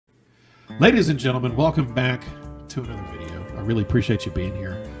Ladies and gentlemen, welcome back to another video. I really appreciate you being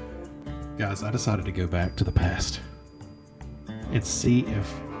here. Guys, I decided to go back to the past and see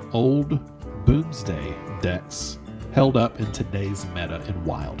if old Boomsday decks held up in today's meta in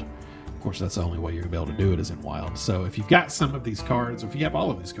Wild. Of course, that's the only way you're going to be able to do it is in Wild. So if you've got some of these cards, or if you have all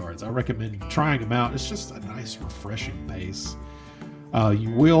of these cards, I recommend trying them out. It's just a nice, refreshing pace.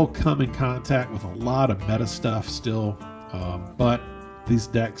 You will come in contact with a lot of meta stuff still, but these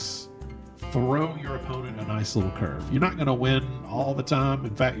decks throw your opponent a nice little curve. You're not going to win all the time.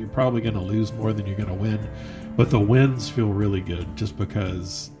 In fact, you're probably going to lose more than you're going to win. But the wins feel really good just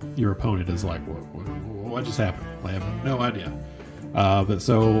because your opponent is like, what just happened? I have no idea.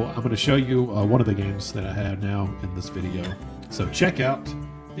 So I'm going to show you one of the games that I have now in this video. So check out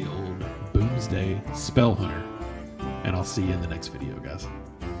the old Boomsday Spell Hunter. And I'll see you in the next video, guys.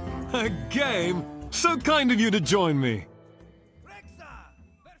 A game? So kind of you to join me.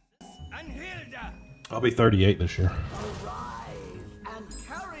 I'll be 38 this year. Arise and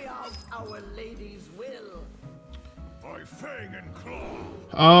carry out our lady's will. By fang and claw.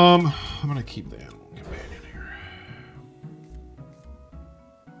 I'm gonna keep the animal companion here.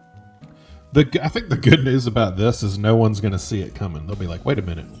 I think the good news about this is no one's gonna see it coming. They'll be like, wait a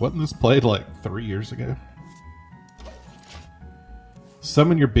minute, wasn't this played like 3 years ago?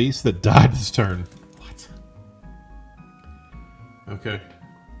 Summon your beast that died this turn. What? Okay,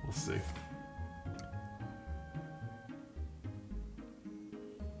 we'll see.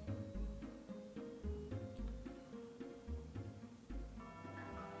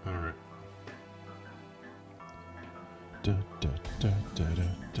 All right. Two,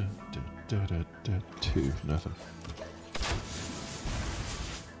 nothing.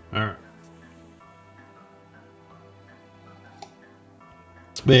 All right.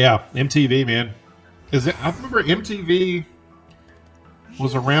 But yeah, MTV, man. I remember MTV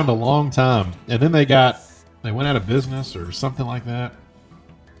was around a long time, and then they went out of business or something like that,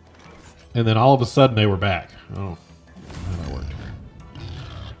 and then all of a sudden they were back. I don't know how that worked.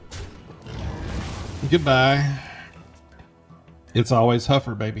 Goodbye. It's always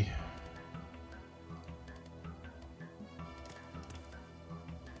Huffer, baby.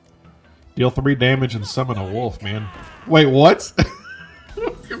 Deal 3 damage and summon a wolf, man. Wait, what?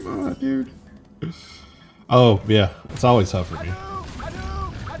 Come on, dude. Oh, yeah. It's always Huffer, man.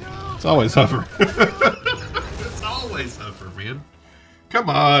 It's always Huffer. It's always Huffer, man. Come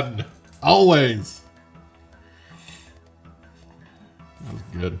on. Always. That was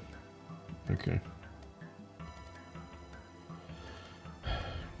good. Okay.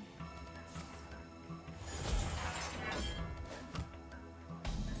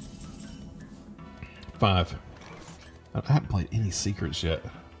 Five. I haven't played any secrets yet.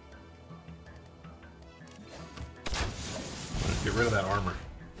 Get rid of that armor.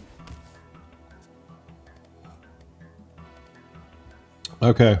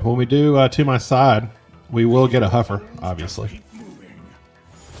 Okay, when we do To My Side, we will get a Huffer, obviously.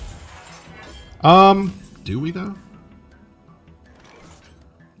 Do we though?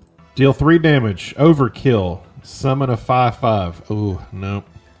 Deal 3 damage. Overkill. Summon a 5/5. Ooh, nope.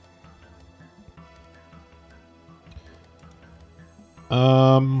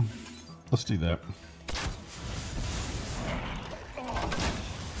 Let's do that.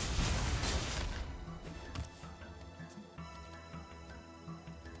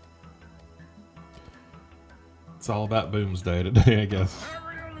 It's all about Boomsday today, I guess.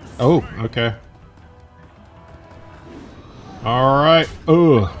 Oh, okay. All right.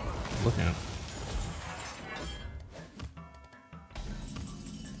 Oh, look at it.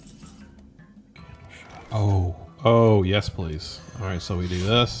 Oh, yes, please. All right, so we do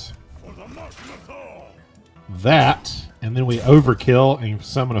this, that, and then we overkill and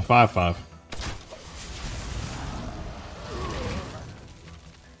summon a 5/5.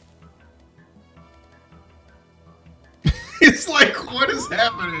 It's like, what is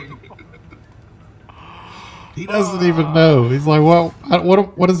happening? He doesn't even know. He's like, well,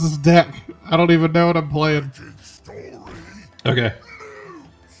 what is this deck? I don't even know what I'm playing. Okay.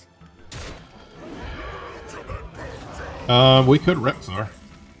 We could Rexar.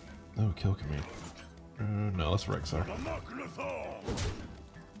 Oh, kill command. No, let's Rexar.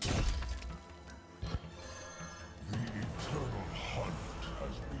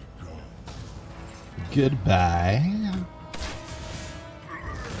 Goodbye.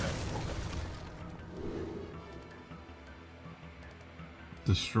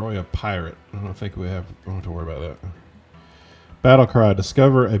 Destroy a pirate. I don't think we don't have to worry about that. Battle cry.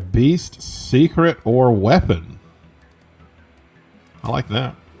 Discover a beast, secret, or weapon. I like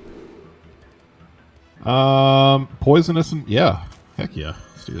that. Poisonous and yeah. Heck yeah.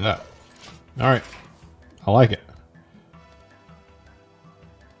 Let's do that. All right. I like it.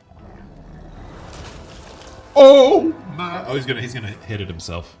 Oh my! Oh, he's gonna hit it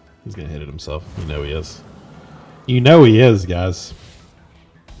himself. He's gonna hit it himself. You know he is. You know he is, guys.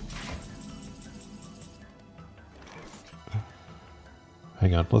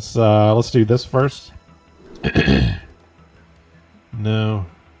 Hang on. Let's do this first. No.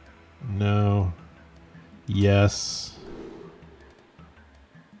 No. Yes.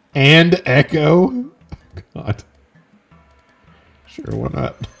 And Echo. God. Sure, why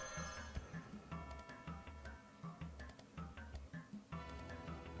not?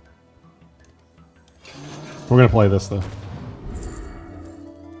 We're gonna play this though.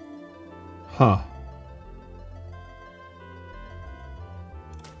 Huh.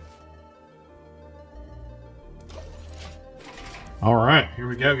 All right, here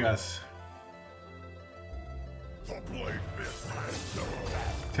we go, guys. The blade fist has no.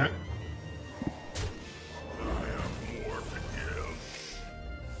 Okay. I have more to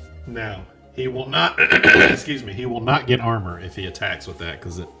give. Now, he will not, excuse me, he will not get armor if he attacks with that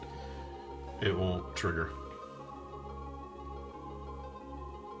because it won't trigger.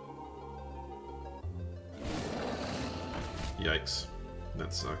 Yikes.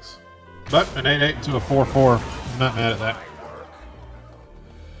 That sucks. But an 8-8 to a 4-4. I'm not mad at that.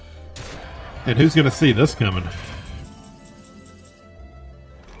 And who's going to see this coming?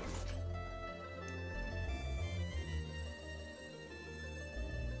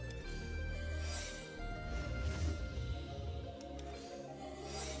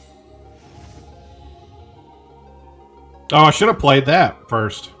 Oh, I should have played that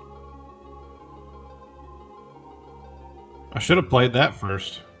first. I should have played that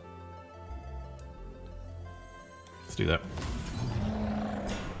first. Let's do that.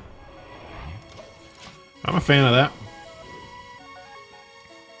 I'm a fan of that.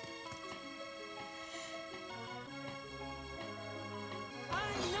 I'm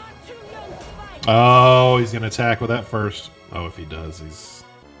not too young to fight. Oh, he's gonna attack with that first. Oh, if he does,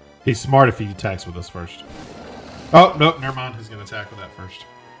 he's smart if he attacks with this first. Oh, nope, never mind. He's gonna attack with that first.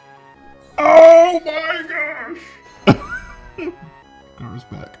 Oh my gosh! Gar's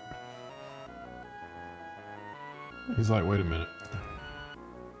back. He's like, wait a minute.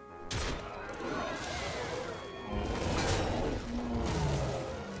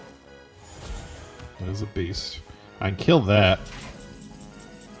 That is a beast. I can kill that.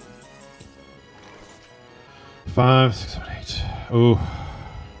 5, 6, 7, 8. Oh.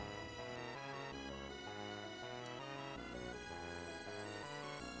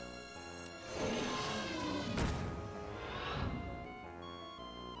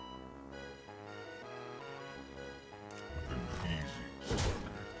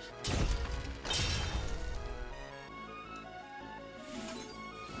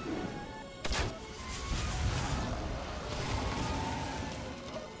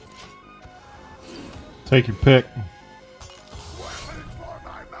 Take your pick.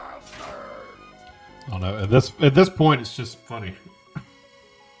 Oh no! At this point, it's just funny. All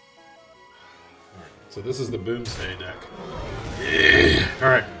right, so this is the Boomsday deck. Yeah. All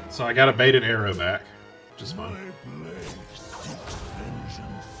right, so I got a baited arrow back, which is fun.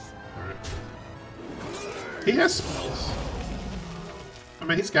 All right. He has spells. I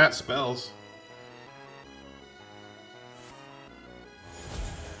mean, he's got spells.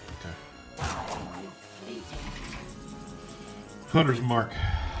 Hunter's Mark.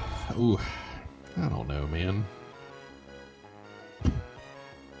 Ooh, I don't know, man.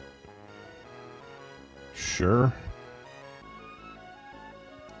 Sure.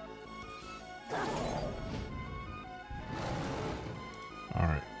 All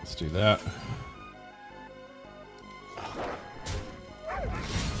right, let's do that.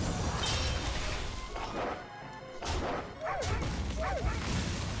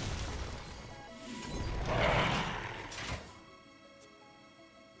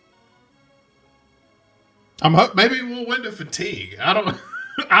 I'm hope maybe we'll win to fatigue. I don't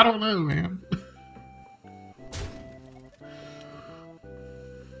I don't know, man.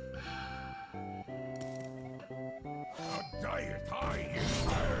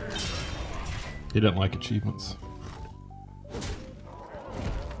 He doesn't like achievements.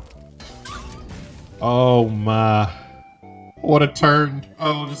 Oh my. What a turn.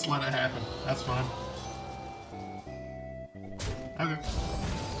 Oh, just let it happen. That's fine. Okay.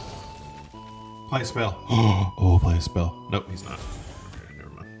 Play a spell. Oh, play a spell. Nope, he's not. Okay, never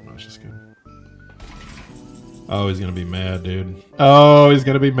mind. I was just kidding. Oh, he's gonna be mad, dude. Oh, he's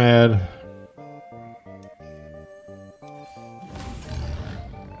gonna be mad.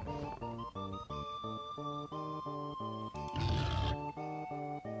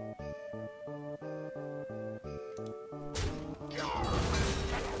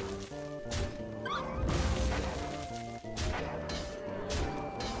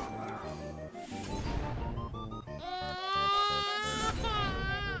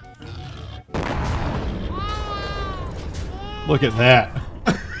 Look at that.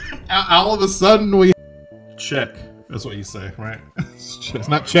 All of a sudden we check. That's what you say, right? It's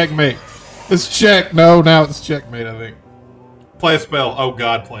not checkmate. It's check. No, now it's checkmate, I think. Play a spell. Oh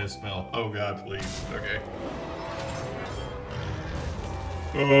god, play a spell. Oh god, please. Okay.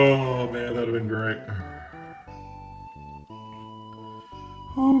 Oh man, that'd have been great.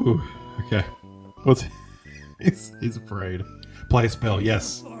 Ooh. Okay. What's he's afraid. Play a spell,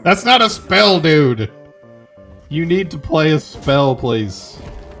 yes. That's not a spell, dude. You need to play a spell, please.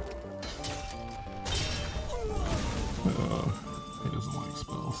 He doesn't like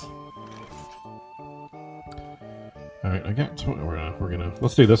spells. All right, I got. We're gonna.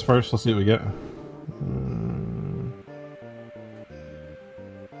 Let's do this first. Let's see what we get.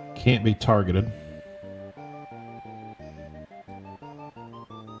 Can't be targeted.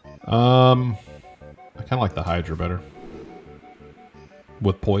 I kind of like the Hydra better.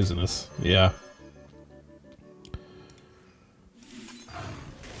 With poisonous, yeah.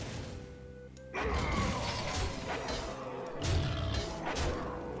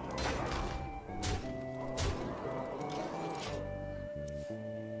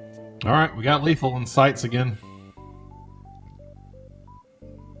 All right, we got lethal in sights again.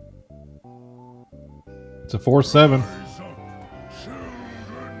 It's a 4/7.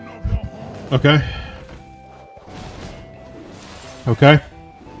 Okay. Okay.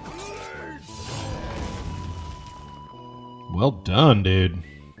 Well done, dude.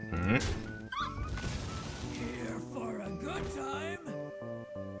 All right. Here for a good time.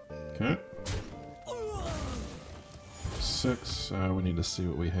 Okay. 6. We need to see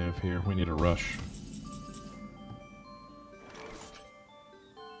what we have here. We need a rush.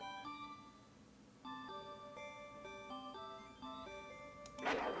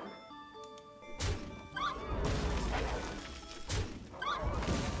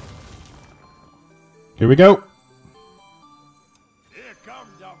 Here we go. Here comes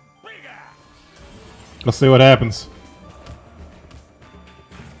the big axe. Let's see what happens.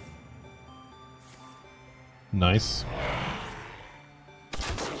 Nice.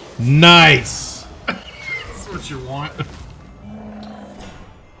 Nice! That's what you want.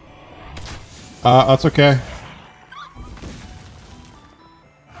 That's okay.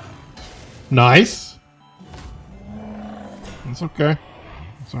 Nice. That's okay.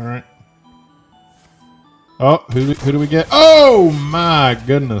 It's alright. Oh, who do we get? Oh my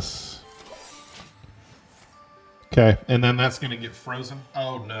goodness. Okay, and then that's gonna get frozen.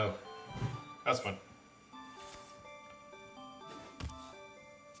 Oh no. That's fine.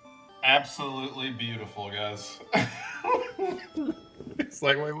 Absolutely beautiful, guys. It's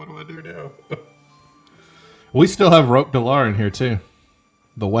like, wait, what do I do now? We still have Roque Delar in here too.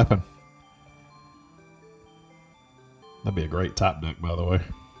 The weapon. That'd be a great top deck, by the way.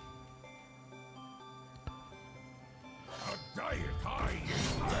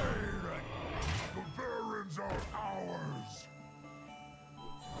 The barons are ours.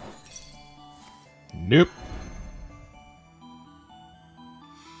 Nope.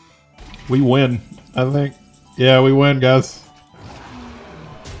 We win, I think. Yeah, we win, guys.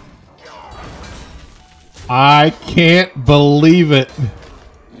 I can't believe it.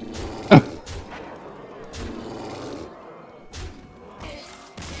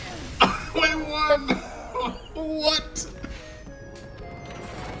 We won. What?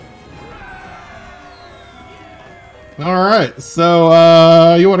 All right,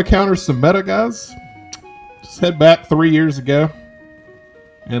 so you want to counter some meta, guys? Just head back 3 years ago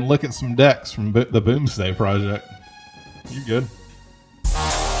and look at some decks from the Boomsday Project. You good?